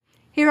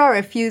Here are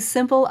a few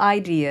simple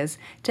ideas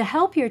to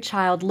help your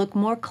child look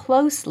more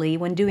closely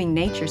when doing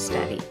nature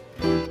study.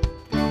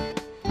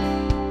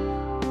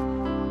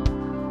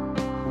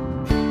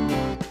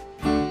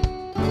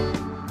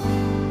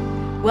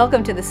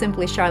 Welcome to the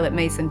Simply Charlotte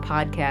Mason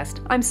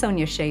podcast. I'm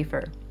Sonia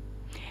Schaefer.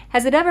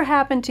 Has it ever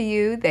happened to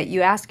you that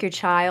you ask your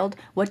child,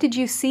 "What did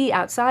you see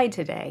outside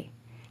today?"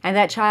 And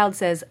that child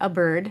says, "A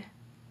bird."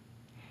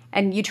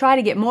 And you try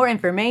to get more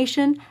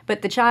information,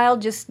 but the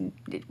child just,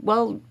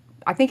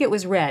 I think it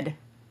was red.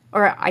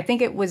 Or I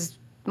think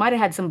might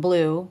have had some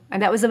blue, and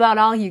that was about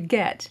all you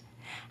get.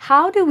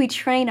 How do we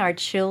train our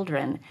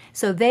children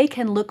so they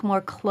can look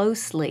more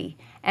closely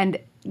and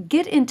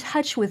get in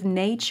touch with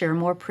nature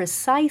more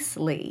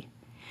precisely?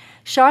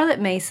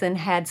 Charlotte Mason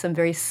had some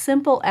very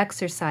simple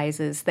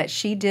exercises that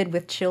she did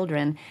with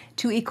children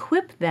to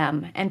equip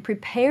them and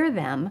prepare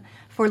them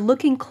for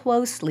looking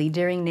closely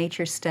during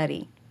nature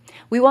study.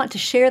 We want to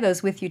share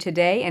those with you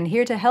today, and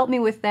here to help me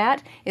with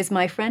that is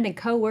my friend and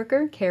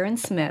co-worker, Karen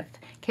Smith.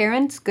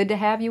 Karen, it's good to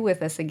have you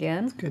with us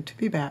again. It's good to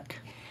be back.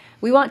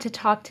 We want to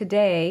talk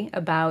today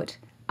about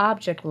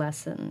object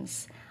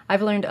lessons.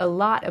 I've learned a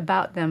lot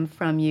about them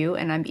from you,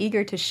 and I'm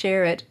eager to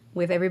share it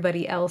with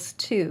everybody else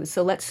too.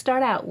 So let's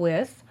start out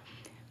with,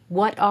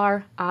 what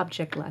are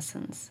object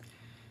lessons?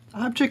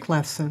 Object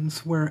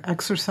lessons were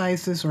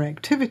exercises or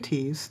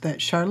activities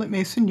that Charlotte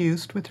Mason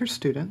used with her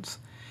students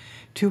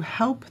to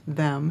help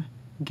them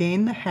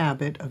gain the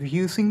habit of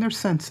using their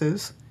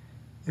senses,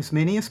 as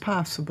many as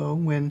possible,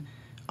 when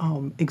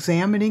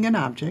examining an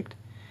object,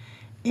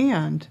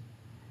 and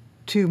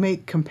to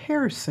make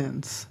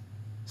comparisons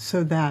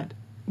so that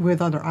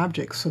with other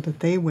objects, so that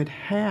they would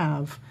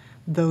have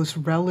those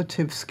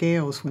relative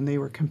scales when they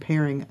were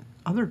comparing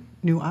other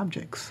new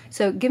objects.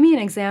 So give me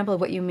an example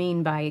of what you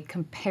mean by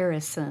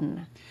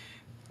comparison.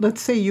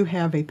 Let's say you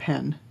have a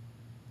pen.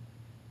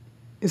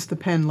 Is the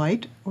pen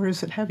light or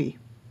is it heavy?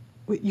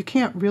 You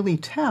can't really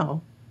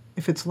tell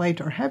if it's light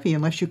or heavy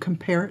unless you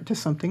compare it to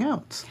something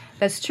else.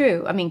 That's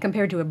true. I mean,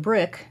 compared to a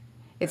brick,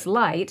 it's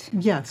light.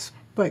 Yes,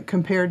 but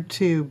compared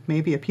to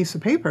maybe a piece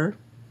of paper,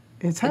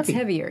 it's heavy. It's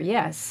heavier,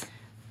 yes.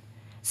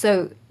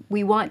 So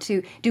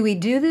do we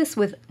do this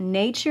with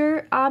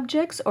nature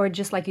objects, or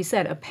just like you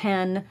said, a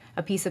pen,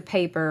 a piece of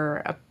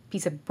paper, a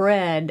piece of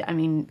bread? I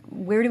mean,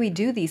 where do we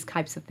do these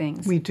types of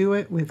things? We do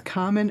it with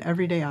common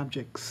everyday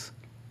objects.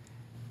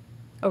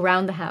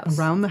 Around the house?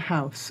 Around the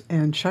house.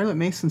 And Charlotte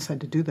Mason said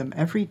to do them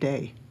every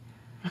day.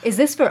 Is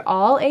this for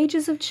all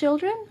ages of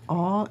children?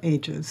 All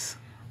ages.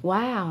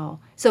 Wow.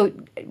 So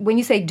when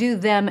you say do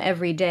them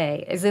every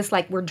day, is this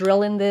like we're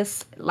drilling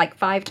this like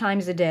 5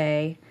 times a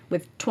day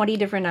with 20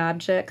 different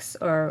objects?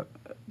 Or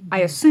I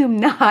assume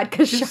not,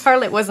 because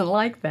Charlotte wasn't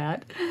like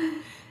that.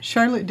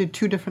 Charlotte did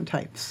 2 different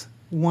types.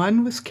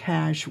 One was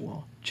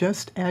casual,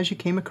 just as you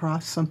came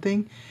across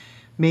something,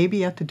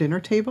 maybe at the dinner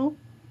table.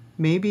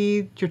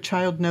 Maybe your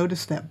child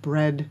noticed that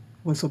bread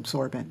was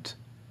absorbent,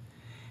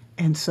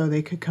 and so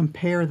they could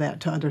compare that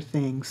to other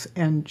things.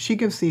 And she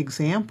gives the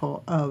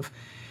example of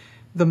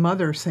the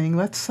mother saying,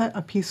 let's set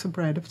a piece of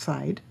bread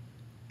aside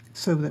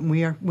so that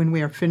when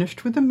we are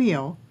finished with the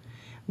meal,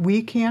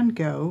 we can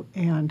go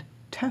and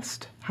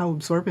test how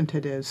absorbent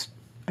it is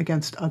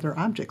against other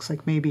objects,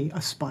 like maybe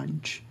a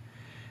sponge.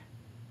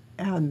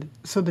 And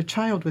so the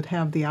child would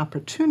have the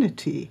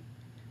opportunity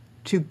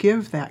to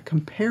give that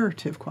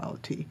comparative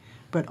quality,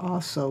 but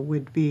also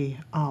would be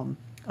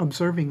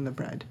observing the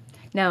bread.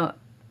 Now,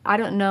 I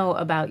don't know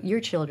about your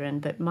children,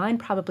 but mine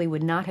probably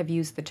would not have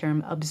used the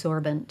term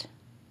absorbent.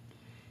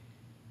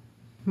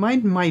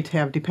 Mine might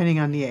have, depending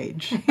on the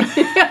age.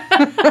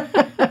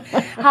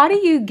 How do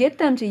you get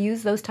them to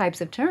use those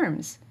types of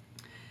terms?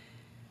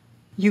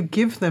 You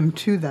give them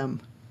to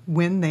them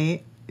when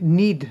they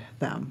need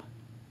them.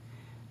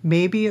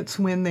 Maybe it's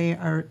when they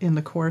are in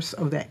the course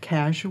of that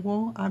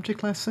casual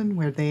object lesson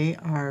where they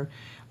are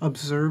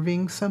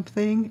observing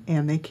something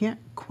and they can't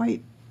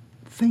quite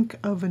think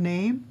of a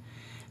name.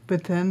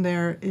 But then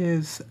there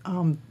is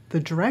the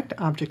direct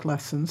object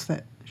lessons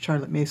that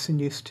Charlotte Mason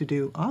used to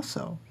do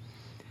also,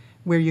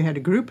 where you had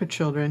a group of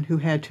children who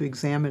had to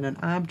examine an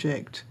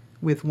object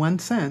with one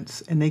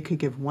sense, and they could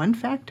give one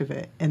fact of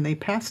it, and they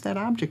passed that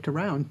object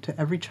around to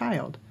every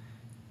child,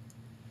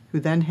 who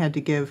then had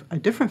to give a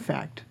different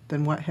fact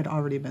than what had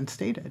already been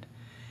stated.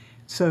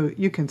 So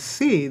you can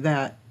see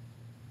that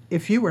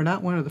if you were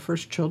not one of the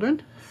first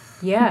children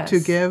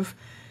to give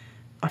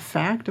a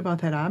fact about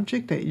that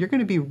object, that you're going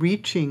to be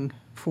reaching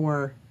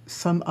for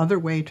some other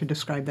way to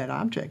describe that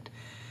object.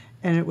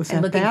 And it was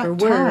at that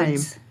time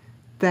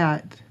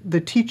that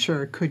the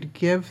teacher could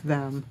give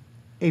them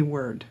a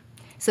word.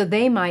 So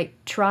they might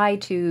try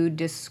to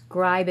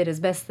describe it as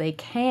best they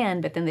can,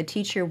 but then the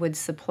teacher would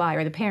supply,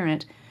 or the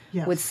parent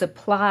would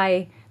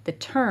supply the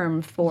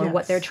term for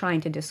what they're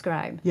trying to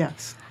describe.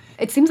 Yes.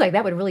 It seems like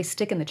that would really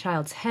stick in the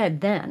child's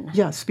head then.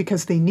 Yes,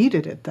 because they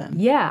needed it then.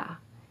 Yeah.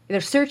 They're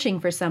searching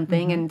for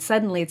something, and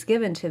suddenly it's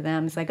given to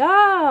them. It's like,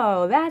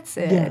 oh, that's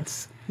it.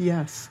 Yes,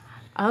 yes.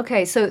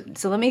 Okay, so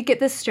let me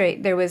get this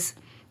straight. There was,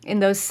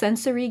 in those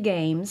sensory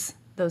games,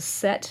 those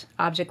set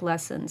object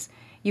lessons,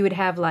 you would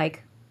have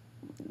like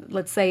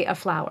let's say, a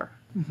flower.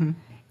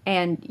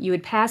 And you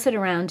would pass it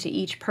around to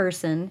each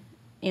person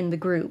in the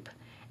group,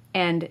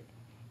 and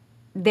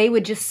they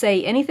would just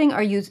say anything,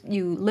 or you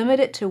limit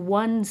it to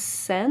 1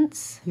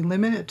 sense? You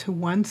limit it to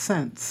 1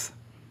 sense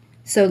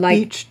So like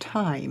each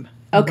time.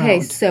 okay,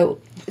 around. so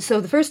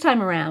the first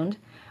time around,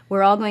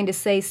 we're all going to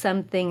say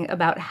something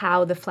about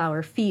how the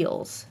flower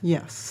feels.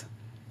 Yes.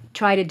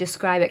 Try to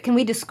describe it. Can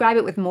we describe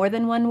it with more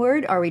than 1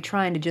 word, or are we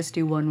trying to just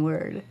do 1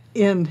 word?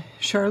 In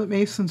Charlotte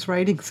Mason's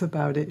writings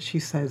about it, she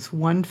says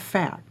 1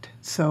 fact.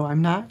 So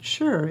I'm not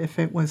sure if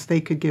it was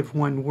they could give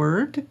 1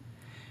 word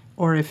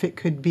or if it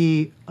could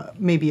be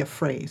maybe a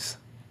phrase.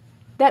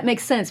 That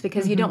makes sense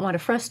because you don't want to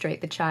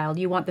frustrate the child.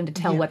 You want them to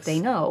tell what Yes. they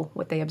know,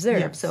 what they observe.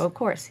 Yes. So, of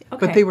course.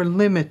 Okay. But they were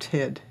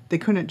limited. They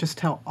couldn't just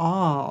tell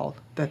all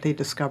that they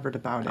discovered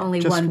about it. Only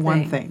just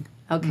one thing.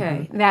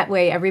 Okay. That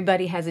way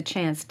everybody has a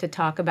chance to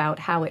talk about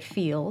how it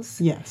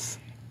feels. Yes.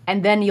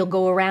 And then you'll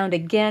go around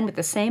again with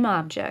the same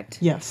object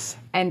Yes.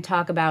 and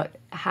talk about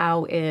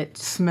how it...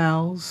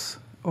 Smells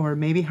or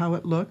maybe how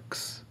it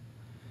looks.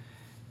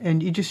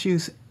 And you just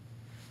use,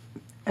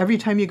 every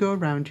time you go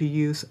around, you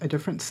use a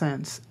different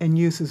sense and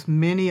use as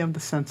many of the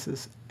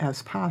senses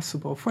as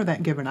possible for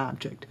that given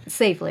object.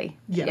 Safely.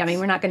 Yes. I mean,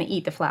 we're not going to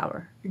eat the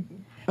flower.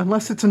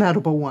 Unless it's an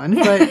edible one,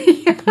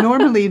 but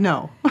normally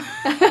no.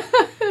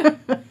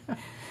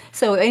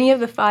 So any of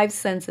the 5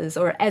 senses,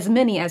 or as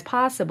many as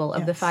possible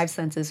of the Yes. 5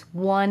 senses,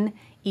 1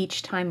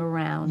 each time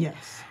around.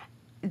 Yes.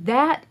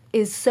 That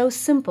is so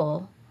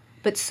simple,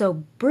 but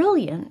so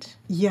brilliant.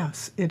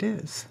 Yes, it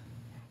is.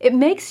 It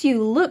makes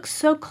you look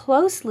so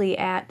closely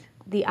at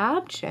the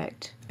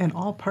object. And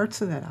all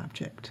parts of that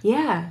object.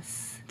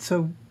 Yes.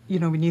 So,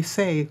 when you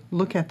say,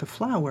 look at the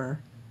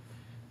flower,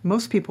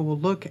 most people will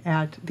look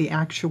at the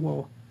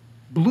actual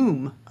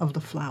bloom of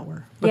the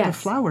flower. But the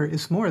Yes. flower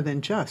is more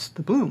than just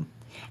the bloom.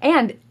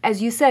 And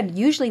as you said,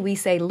 usually we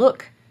say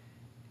look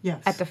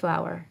Yes. at the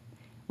flower.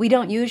 We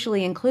don't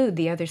usually include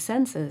the other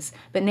senses,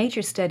 but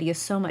nature study is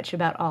so much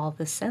about all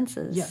the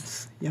senses.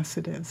 Yes. Yes,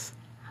 it is.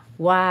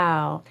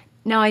 Wow.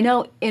 Now, I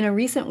know in a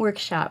recent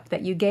workshop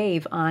that you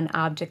gave on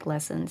object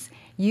lessons,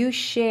 you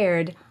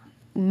shared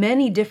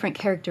many different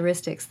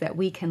characteristics that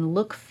we can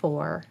look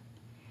for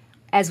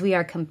as we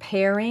are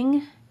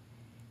comparing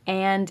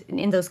and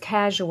in those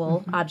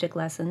casual object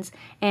lessons,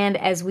 and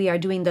as we are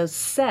doing those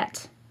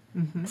set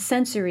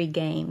sensory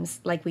games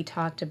like we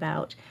talked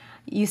about.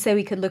 You say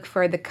we could look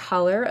for the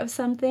color of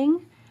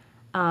something.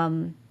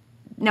 Now,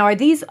 are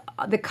these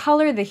the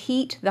color, the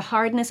heat, the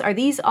hardness, are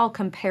these all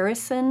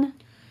comparison?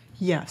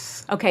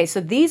 Yes. Okay,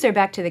 so these are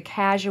back to the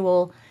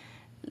casual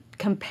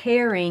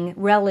comparing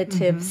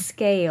relative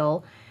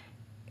scale.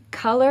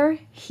 Color,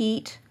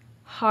 heat,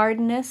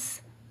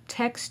 hardness,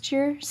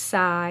 texture,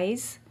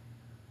 size,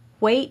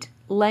 weight,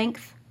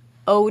 length,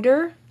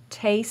 odor,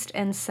 taste,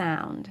 and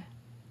sound.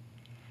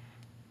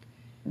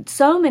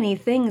 So many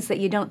things that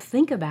you don't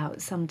think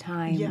about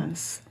sometimes.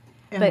 Yes.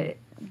 And- But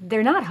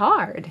they're not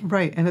hard.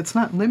 Right, and it's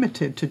not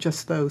limited to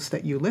just those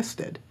that you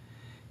listed.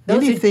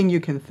 Those are- Anything you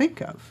can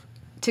think of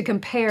To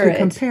compare to it.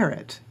 compare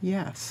it.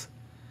 Yes.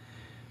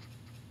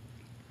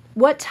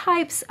 What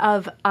types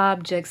of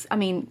objects? I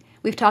mean,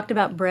 we've talked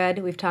about bread,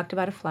 we've talked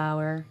about a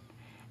flower.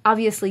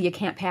 Obviously, you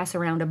can't pass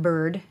around a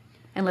bird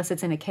unless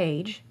it's in a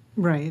cage.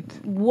 Right.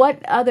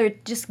 What other,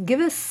 just give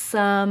us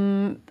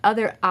some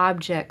other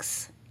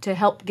objects to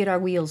help get our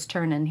wheels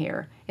turning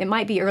here. It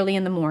might be early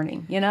in the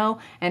morning,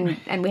 and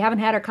we haven't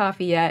had our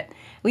coffee yet.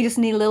 We just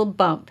need a little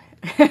bump.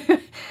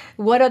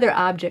 What other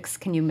objects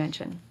can you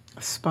mention?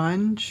 A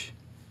sponge,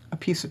 a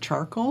piece of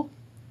charcoal,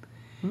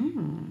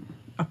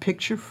 a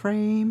picture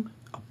frame,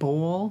 a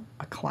bowl,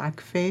 a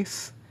clock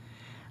face.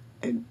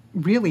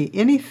 Really,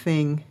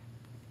 anything,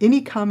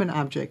 any common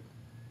object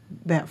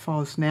that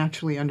falls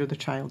naturally under the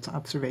child's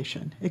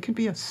observation. It could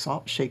be a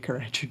salt shaker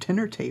at your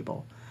dinner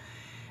table,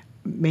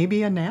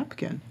 maybe a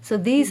napkin. So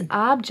these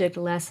object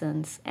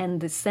lessons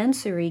and the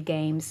sensory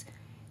games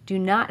do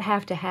not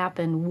have to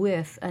happen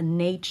with a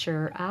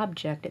nature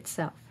object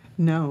itself.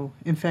 No,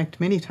 in fact,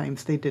 many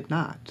times they did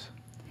not.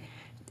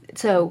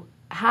 So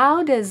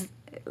how does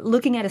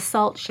looking at a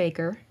salt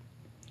shaker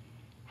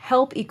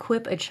help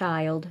equip a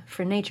child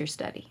for nature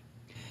study?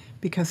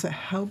 Because it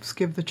helps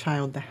give the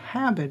child the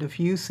habit of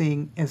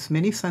using as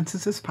many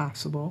senses as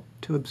possible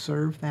to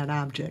observe that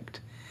object,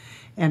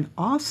 and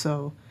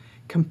also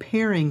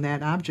comparing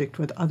that object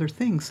with other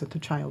things that the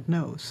child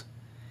knows.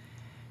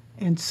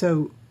 And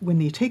so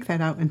when you take that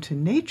out into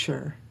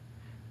nature,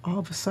 all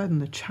of a sudden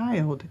the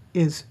child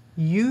is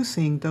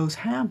using those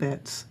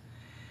habits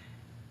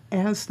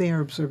as they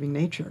are observing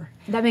nature.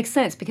 That makes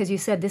sense because you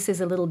said this is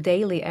a little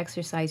daily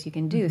exercise you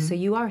can do. So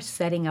you are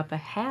setting up a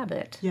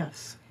habit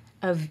Yes.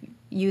 of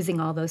using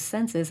all those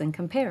senses and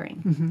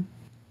comparing.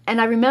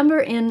 And I remember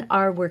in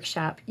our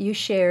workshop, you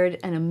shared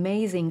an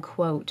amazing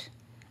quote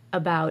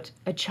about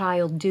a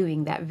child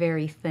doing that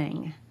very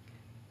thing.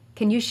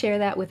 Can you share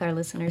that with our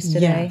listeners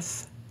today?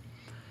 Yes.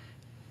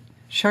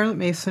 Charlotte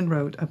Mason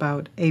wrote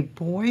about a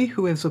boy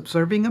who is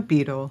observing a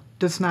beetle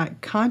does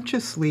not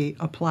consciously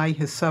apply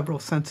his several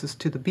senses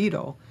to the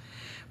beetle,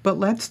 but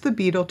lets the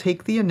beetle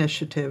take the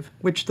initiative,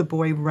 which the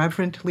boy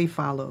reverently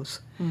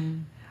follows.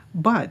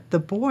 But the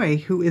boy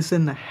who is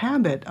in the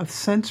habit of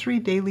sensory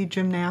daily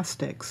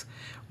gymnastics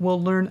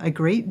will learn a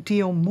great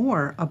deal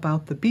more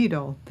about the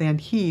beetle than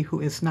he who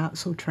is not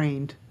so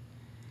trained.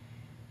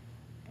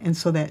 And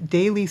so that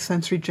daily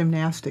sensory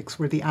gymnastics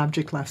were the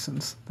object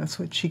lessons. That's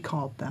what she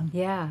called them.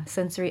 Yeah,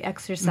 sensory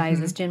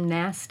exercises,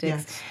 gymnastics.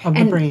 Yes, of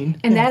the brain.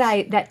 And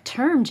yes. that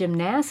term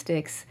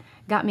gymnastics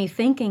got me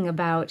thinking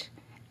about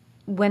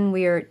when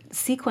we're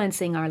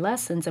sequencing our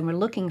lessons and we're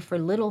looking for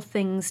little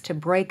things to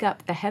break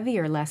up the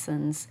heavier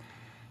lessons.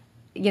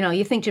 You know,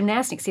 you think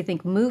gymnastics, you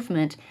think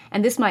movement,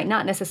 and this might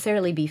not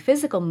necessarily be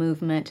physical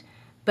movement,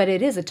 but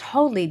it is a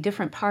totally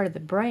different part of the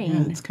brain.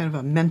 Yeah, it's kind of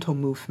a mental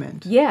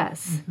movement.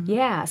 Yes,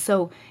 yeah.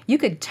 So you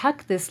could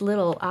tuck this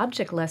little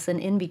object lesson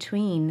in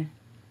between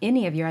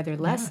any of your other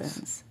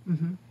lessons,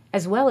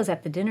 as well as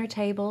at the dinner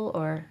table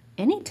or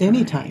anytime.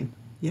 Anytime,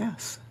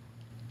 yes.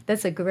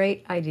 That's a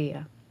great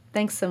idea.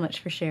 Thanks so much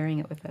for sharing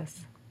it with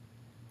us.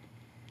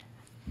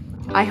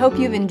 I hope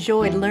you've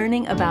enjoyed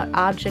learning about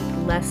object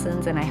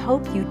lessons, and I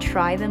hope you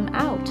try them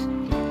out.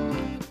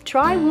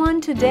 Try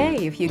one today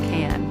if you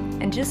can,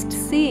 and just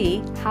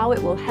see how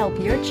it will help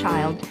your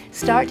child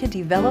start to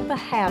develop a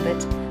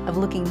habit of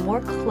looking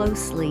more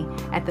closely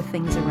at the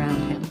things around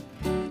him.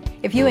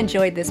 If you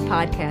enjoyed this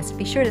podcast,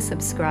 be sure to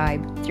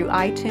subscribe through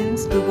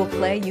iTunes, Google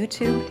Play,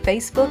 YouTube,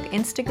 Facebook,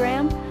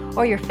 Instagram,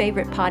 or your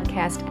favorite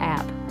podcast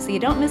app so you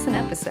don't miss an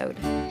episode.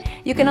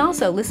 You can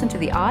also listen to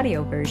the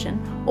audio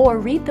version or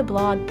read the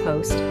blog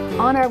post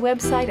on our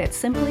website at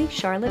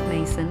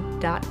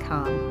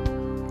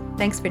simplycharlottemason.com.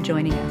 Thanks for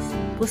joining us.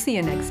 We'll see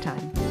you next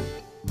time.